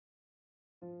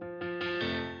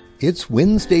It's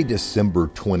Wednesday, December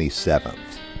 27th.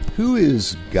 Who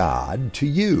is God to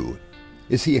you?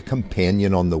 Is he a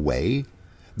companion on the way?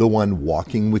 The one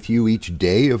walking with you each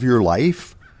day of your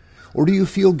life? Or do you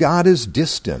feel God is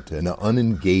distant and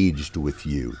unengaged with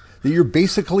you, that you're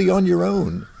basically on your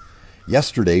own?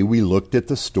 Yesterday we looked at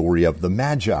the story of the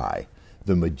Magi,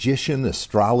 the magician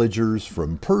astrologers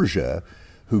from Persia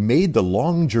who made the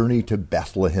long journey to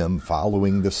Bethlehem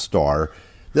following the star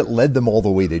that led them all the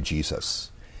way to Jesus.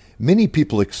 Many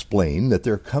people explain that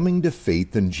their coming to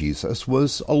faith in Jesus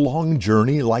was a long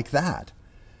journey like that.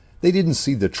 They didn't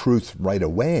see the truth right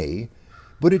away,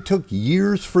 but it took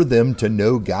years for them to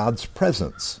know God's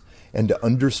presence and to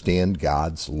understand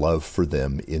God's love for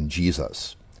them in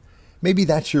Jesus. Maybe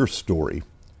that's your story.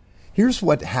 Here's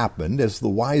what happened as the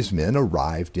wise men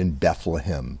arrived in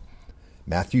Bethlehem.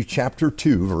 Matthew chapter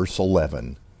 2, verse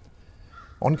 11.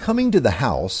 On coming to the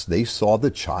house, they saw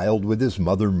the child with his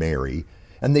mother Mary,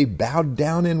 and they bowed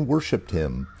down and worshipped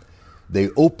him. They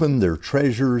opened their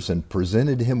treasures and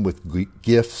presented him with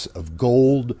gifts of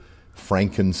gold,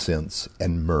 frankincense,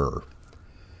 and myrrh.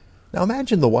 Now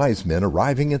imagine the wise men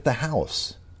arriving at the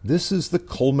house. This is the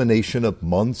culmination of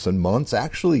months and months,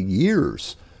 actually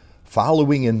years,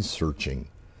 following and searching.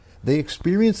 They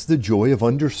experienced the joy of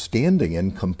understanding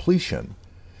and completion.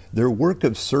 Their work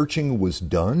of searching was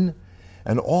done,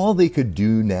 and all they could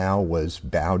do now was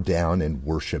bow down and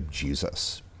worship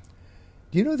Jesus.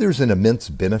 Do you know there's an immense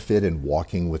benefit in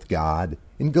walking with God,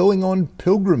 in going on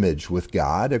pilgrimage with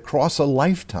God across a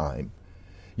lifetime?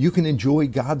 You can enjoy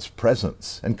God's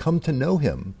presence and come to know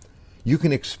Him. You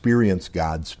can experience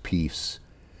God's peace.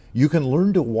 You can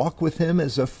learn to walk with Him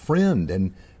as a friend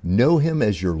and know Him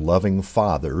as your loving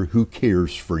Father who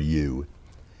cares for you.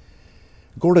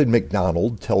 Gordon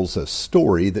MacDonald tells a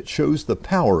story that shows the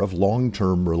power of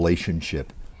long-term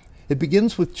relationship. It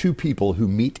begins with two people who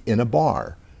meet in a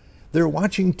bar. They're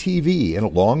watching TV, and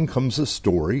along comes a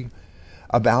story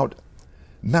about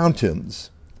mountains,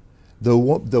 the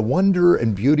wonder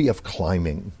and beauty of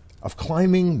climbing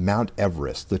Mount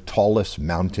Everest, the tallest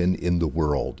mountain in the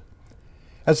world.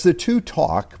 As the two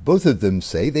talk, both of them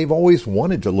say they've always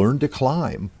wanted to learn to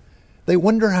climb. They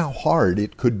wonder how hard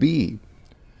it could be.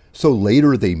 So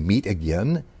later they meet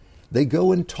again. They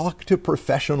go and talk to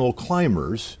professional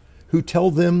climbers who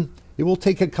tell them it will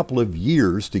take a couple of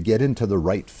years to get into the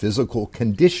right physical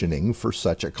conditioning for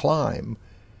such a climb.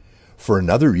 For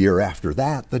another year after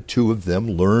that, the two of them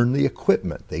learn the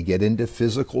equipment. They get into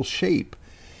physical shape.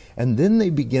 And then they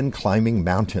begin climbing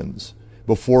mountains.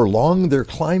 Before long, they're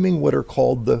climbing what are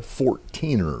called the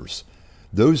 14ers.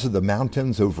 Those are the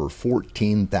mountains over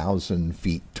 14,000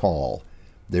 feet tall.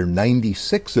 There are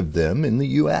 96 of them in the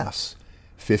U.S.,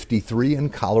 53 in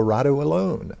Colorado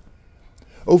alone.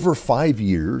 Over 5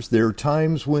 years, there are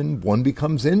times when one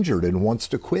becomes injured and wants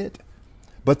to quit,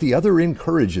 but the other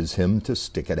encourages him to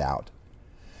stick it out.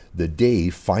 The day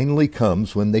finally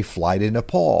comes when they fly to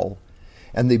Nepal,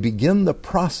 and they begin the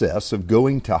process of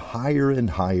going to higher and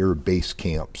higher base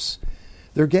camps.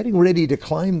 They're getting ready to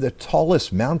climb the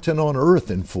tallest mountain on earth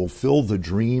and fulfill the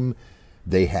dream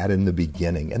they had in the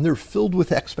beginning, and they're filled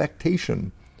with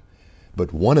expectation.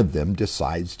 But one of them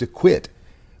decides to quit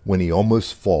when he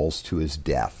almost falls to his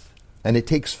death, and it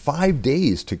takes 5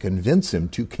 days to convince him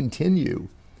to continue.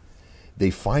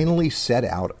 They finally set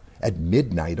out at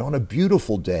midnight on a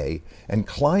beautiful day and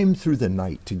climb through the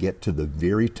night to get to the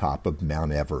very top of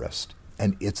Mount Everest,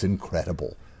 and it's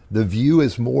incredible. The view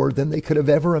is more than they could have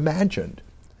ever imagined.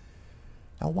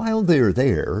 Now, while they're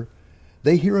there,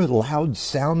 they hear a loud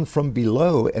sound from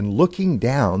below, and looking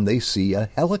down, they see a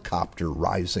helicopter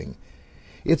rising.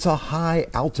 It's a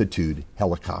high-altitude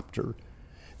helicopter.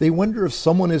 They wonder if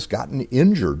someone has gotten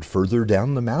injured further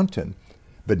down the mountain.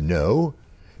 But no,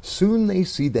 soon they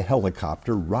see the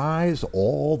helicopter rise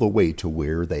all the way to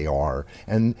where they are,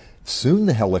 and soon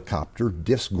the helicopter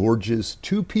disgorges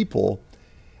two people,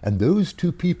 and those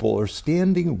two people are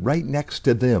standing right next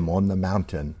to them on the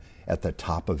mountain at the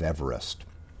top of Everest.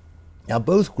 Now,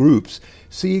 both groups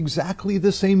see exactly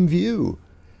the same view,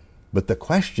 but the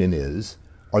question is,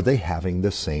 are they having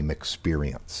the same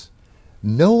experience?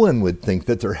 No one would think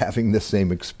that they're having the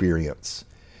same experience.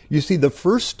 You see, the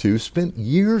first two spent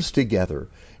years together,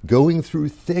 going through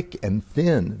thick and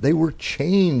thin. They were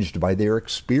changed by their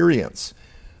experience.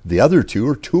 The other two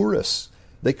are tourists.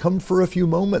 They come for a few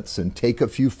moments and take a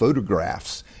few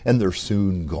photographs, and they're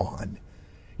soon gone.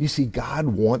 You see, God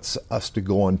wants us to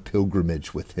go on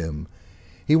pilgrimage with Him.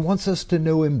 He wants us to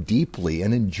know Him deeply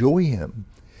and enjoy Him.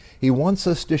 He wants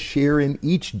us to share in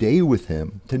each day with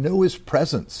Him, to know His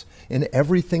presence in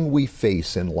everything we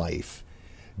face in life.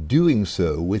 Doing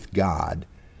so with God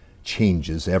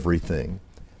changes everything.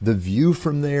 the view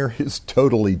from there is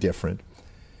totally different.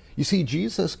 You see,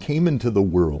 Jesus came into the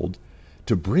world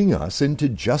to bring us into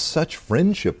just such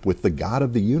friendship with the God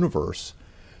of the universe,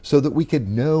 so that we could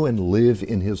know and live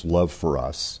in his love for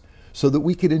us, so that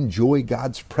we could enjoy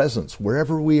God's presence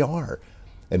wherever we are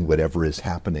and whatever is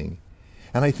happening.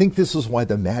 And I think this is why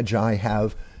the Magi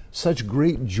have such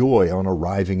great joy on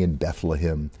arriving in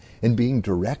Bethlehem and being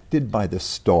directed by the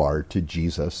star to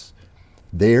Jesus.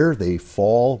 There they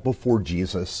fall before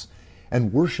Jesus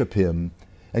and worship him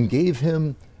and gave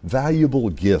him valuable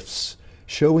gifts,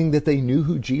 showing that they knew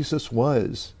who Jesus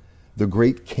was, the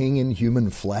great King in human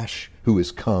flesh who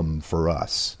has come for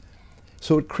us.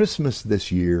 So at Christmas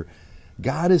this year,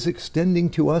 God is extending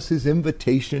to us his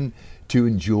invitation to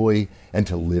enjoy and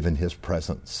to live in his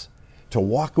presence, to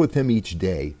walk with him each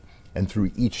day and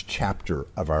through each chapter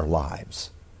of our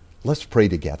lives. Let's pray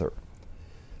together.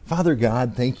 Father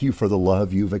God, thank you for the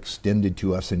love you've extended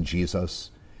to us in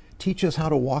Jesus. Teach us how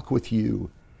to walk with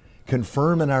you.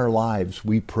 Confirm in our lives,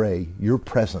 we pray, your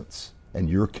presence and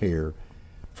your care,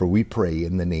 for we pray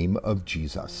in the name of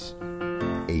Jesus.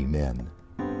 Amen.